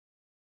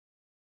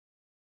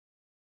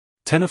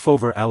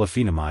Tenofovir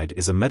Alafenamide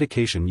is a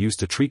medication used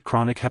to treat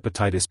chronic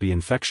hepatitis B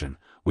infection,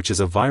 which is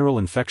a viral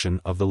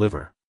infection of the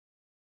liver.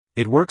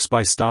 It works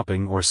by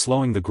stopping or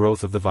slowing the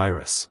growth of the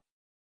virus.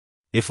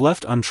 If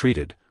left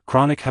untreated,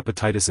 chronic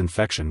hepatitis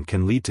infection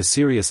can lead to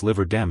serious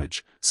liver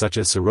damage, such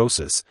as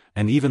cirrhosis,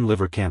 and even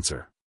liver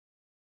cancer.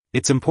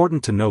 It's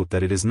important to note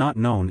that it is not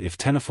known if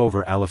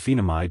Tenofovir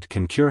Alafenamide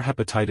can cure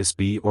hepatitis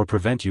B or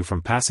prevent you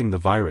from passing the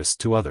virus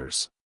to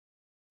others.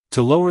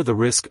 To lower the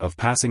risk of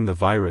passing the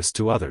virus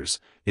to others,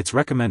 it's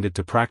recommended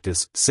to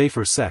practice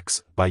safer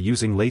sex by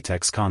using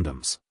latex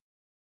condoms.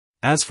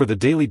 As for the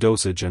daily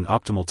dosage and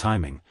optimal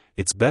timing,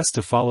 it's best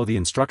to follow the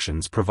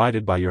instructions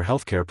provided by your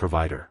healthcare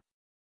provider.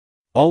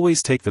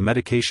 Always take the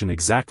medication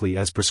exactly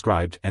as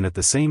prescribed and at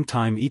the same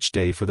time each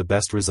day for the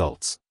best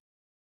results.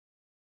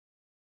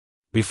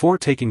 Before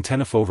taking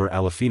Tenofovir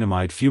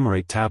Alafenamide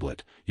Fumarate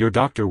tablet, your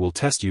doctor will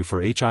test you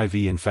for HIV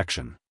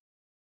infection.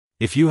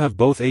 If you have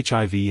both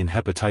HIV and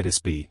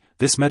hepatitis B,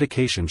 this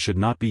medication should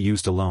not be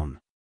used alone.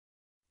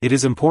 It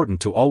is important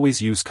to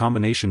always use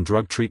combination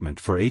drug treatment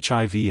for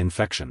HIV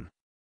infection.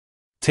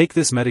 Take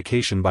this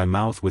medication by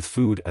mouth with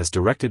food as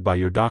directed by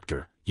your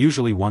doctor,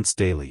 usually once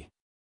daily.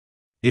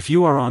 If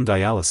you are on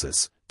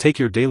dialysis, take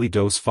your daily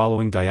dose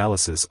following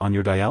dialysis on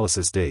your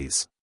dialysis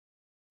days.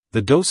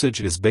 The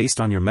dosage is based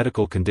on your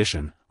medical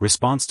condition,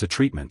 response to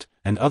treatment,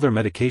 and other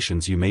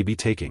medications you may be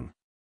taking.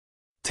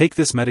 Take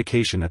this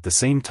medication at the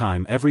same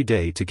time every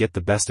day to get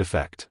the best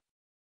effect.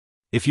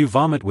 If you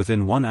vomit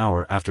within 1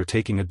 hour after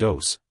taking a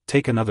dose,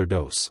 take another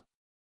dose.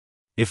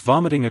 If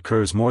vomiting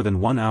occurs more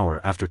than 1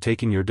 hour after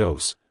taking your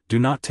dose, do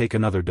not take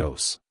another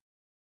dose.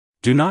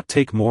 Do not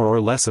take more or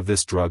less of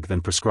this drug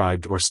than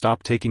prescribed or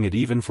stop taking it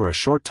even for a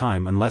short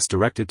time unless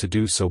directed to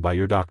do so by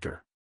your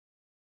doctor.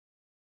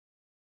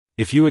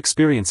 If you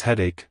experience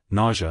headache,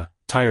 nausea,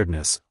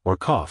 tiredness, or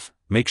cough,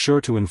 make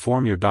sure to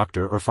inform your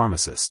doctor or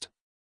pharmacist.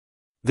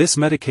 This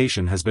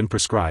medication has been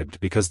prescribed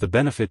because the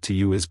benefit to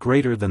you is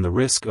greater than the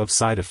risk of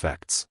side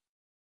effects.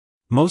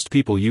 Most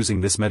people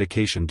using this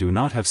medication do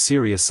not have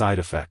serious side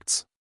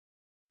effects.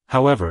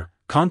 However,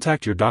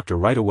 contact your doctor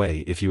right away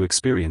if you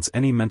experience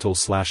any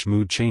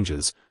mental/mood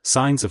changes,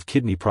 signs of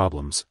kidney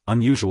problems,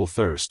 unusual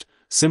thirst,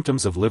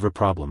 symptoms of liver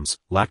problems,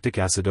 lactic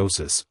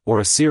acidosis, or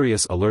a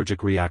serious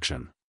allergic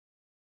reaction.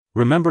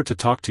 Remember to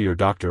talk to your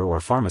doctor or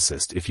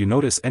pharmacist if you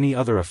notice any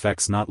other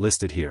effects not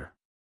listed here.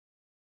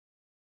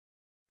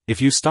 If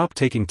you stop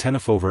taking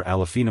Tenofovir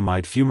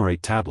Alafenamide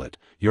Fumarate tablet,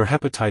 your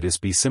hepatitis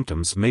B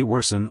symptoms may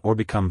worsen or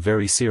become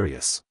very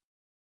serious.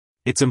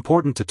 It's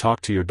important to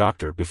talk to your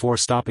doctor before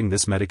stopping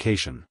this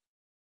medication.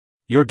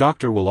 Your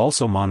doctor will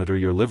also monitor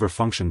your liver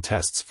function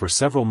tests for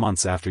several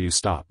months after you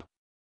stop.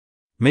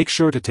 Make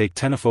sure to take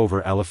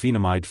Tenofovir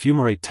Alafenamide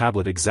Fumarate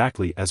tablet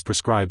exactly as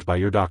prescribed by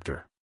your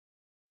doctor.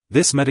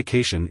 This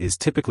medication is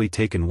typically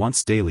taken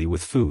once daily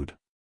with food.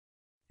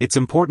 It's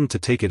important to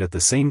take it at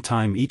the same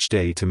time each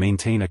day to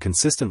maintain a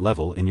consistent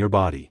level in your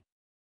body.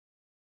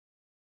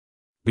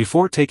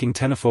 Before taking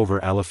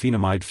Tenofovir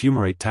Alafenamide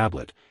Fumarate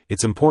tablet,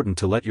 it's important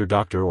to let your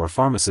doctor or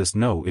pharmacist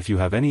know if you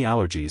have any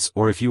allergies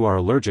or if you are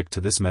allergic to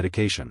this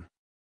medication.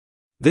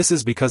 This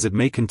is because it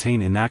may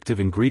contain inactive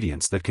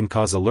ingredients that can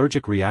cause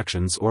allergic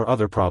reactions or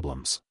other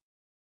problems.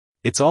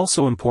 It's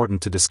also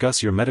important to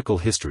discuss your medical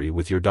history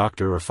with your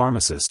doctor or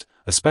pharmacist,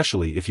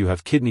 especially if you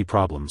have kidney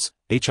problems,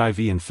 HIV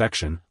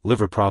infection,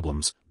 liver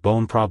problems,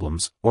 bone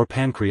problems, or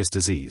pancreas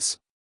disease.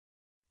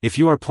 If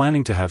you are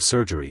planning to have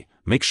surgery,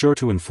 make sure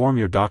to inform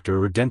your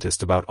doctor or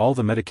dentist about all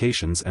the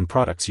medications and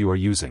products you are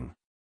using.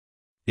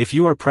 If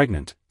you are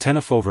pregnant,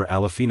 Tenofovir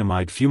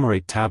Alafenamide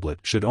Fumarate tablet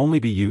should only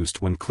be used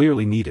when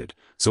clearly needed,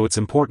 so it's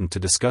important to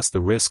discuss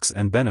the risks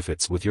and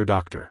benefits with your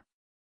doctor.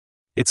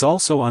 It's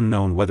also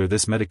unknown whether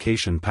this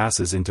medication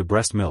passes into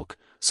breast milk,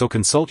 so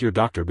consult your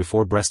doctor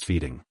before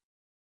breastfeeding.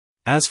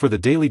 As for the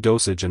daily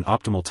dosage and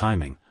optimal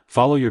timing,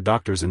 follow your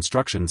doctor's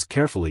instructions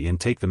carefully and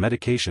take the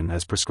medication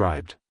as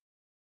prescribed.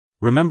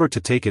 Remember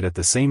to take it at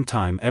the same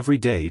time every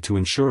day to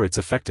ensure its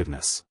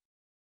effectiveness.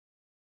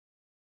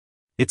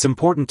 It's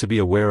important to be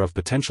aware of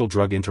potential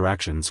drug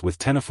interactions with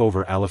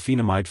Tenofovir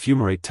Alafenamide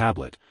Fumarate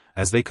tablet,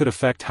 as they could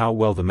affect how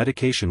well the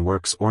medication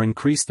works or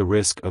increase the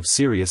risk of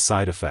serious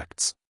side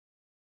effects.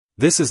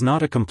 This is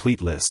not a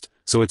complete list,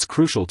 so it's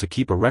crucial to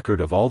keep a record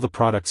of all the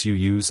products you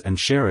use and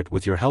share it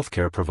with your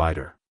healthcare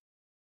provider.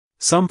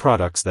 Some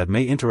products that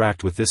may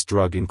interact with this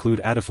drug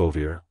include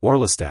Tenofovir,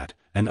 orlistat,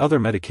 and other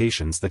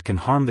medications that can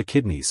harm the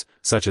kidneys,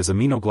 such as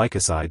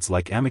aminoglycosides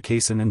like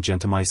amikacin and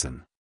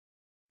gentamicin.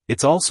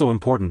 It's also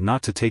important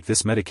not to take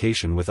this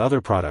medication with other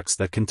products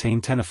that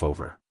contain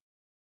tenofovir.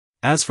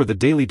 As for the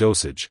daily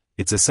dosage,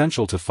 it's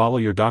essential to follow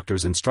your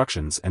doctor's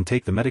instructions and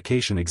take the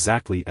medication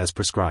exactly as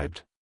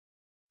prescribed.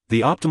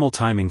 The optimal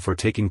timing for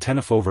taking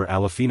Tenofovir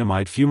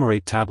Alafenamide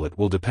Fumarate tablet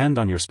will depend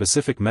on your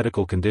specific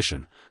medical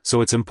condition, so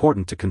it's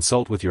important to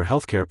consult with your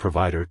healthcare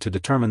provider to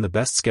determine the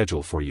best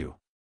schedule for you.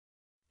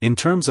 In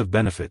terms of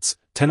benefits,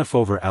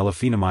 Tenofovir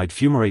Alafenamide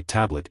Fumarate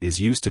tablet is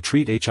used to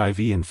treat HIV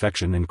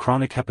infection and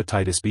chronic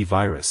hepatitis B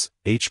virus,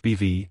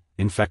 HBV,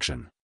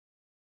 infection.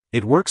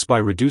 It works by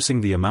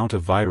reducing the amount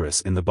of virus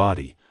in the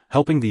body,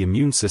 helping the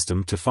immune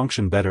system to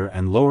function better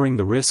and lowering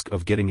the risk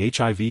of getting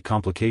HIV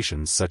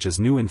complications such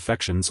as new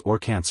infections or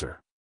cancer.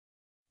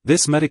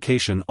 This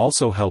medication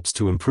also helps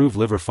to improve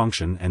liver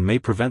function and may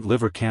prevent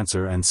liver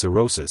cancer and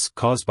cirrhosis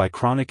caused by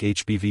chronic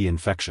HBV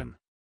infection.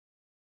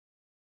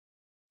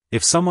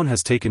 If someone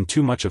has taken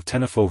too much of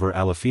Tenofovir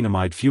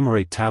Alafenamide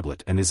fumarate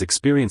tablet and is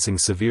experiencing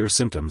severe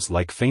symptoms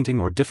like fainting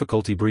or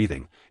difficulty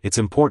breathing, it's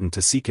important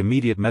to seek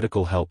immediate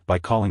medical help by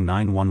calling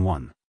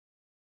 911.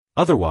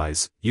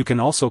 Otherwise, you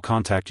can also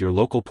contact your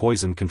local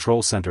poison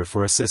control center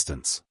for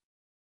assistance.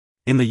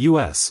 In the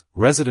US,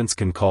 residents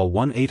can call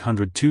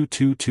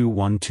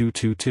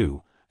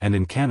 1-800-222-1222, and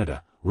in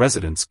Canada,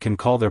 residents can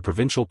call their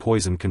provincial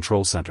poison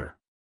control center.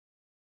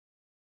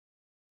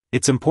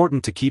 It's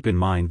important to keep in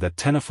mind that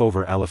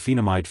Tenofovir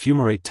Alafenamide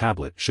fumarate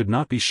tablet should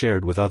not be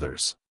shared with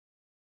others.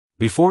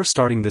 Before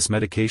starting this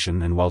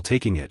medication and while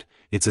taking it,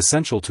 it's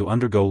essential to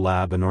undergo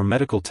lab and/or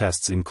medical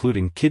tests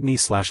including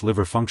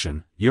kidney/liver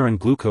function, urine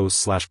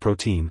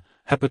glucose/protein,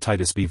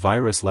 hepatitis B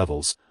virus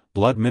levels,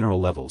 blood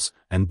mineral levels,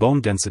 and bone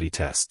density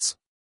tests.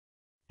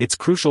 It's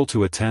crucial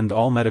to attend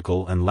all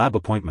medical and lab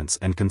appointments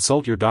and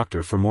consult your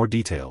doctor for more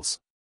details.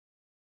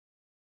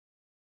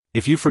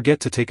 If you forget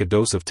to take a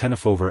dose of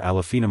Tenofovir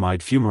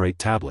Alafenamide fumarate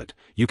tablet,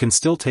 you can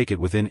still take it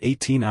within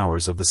 18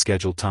 hours of the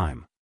scheduled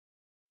time.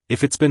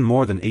 If it's been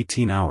more than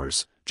 18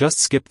 hours, just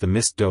skip the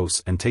missed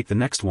dose and take the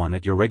next one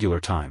at your regular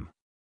time.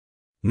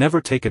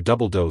 Never take a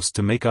double dose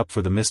to make up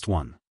for the missed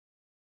one.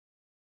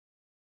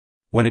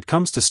 When it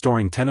comes to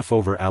storing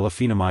Tenofovir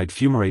Alafenamide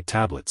fumarate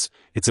tablets,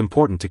 it's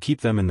important to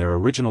keep them in their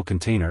original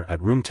container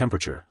at room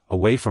temperature,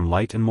 away from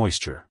light and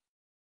moisture.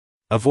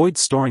 Avoid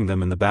storing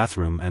them in the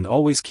bathroom and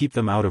always keep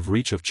them out of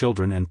reach of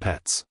children and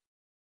pets.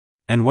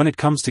 And when it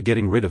comes to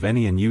getting rid of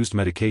any unused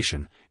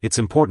medication, it's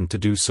important to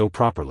do so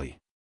properly.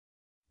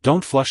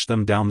 Don't flush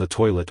them down the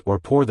toilet or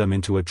pour them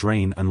into a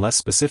drain unless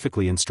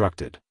specifically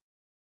instructed.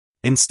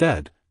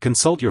 Instead,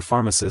 consult your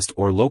pharmacist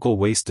or local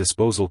waste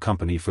disposal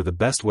company for the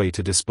best way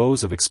to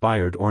dispose of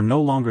expired or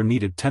no longer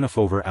needed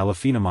Tenofovir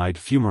Alafenamide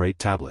fumarate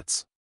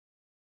tablets.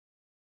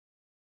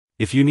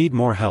 If you need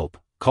more help,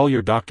 call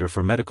your doctor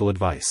for medical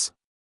advice.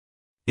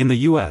 In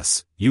the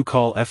US, you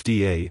call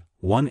FDA,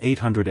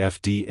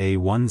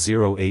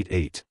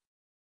 1-800-FDA-1088.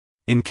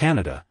 In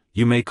Canada,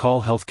 you may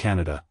call Health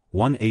Canada,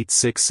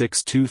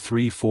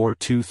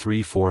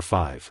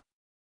 1-866-234-2345.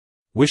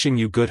 Wishing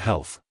you good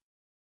health.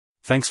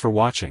 Thanks for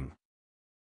watching.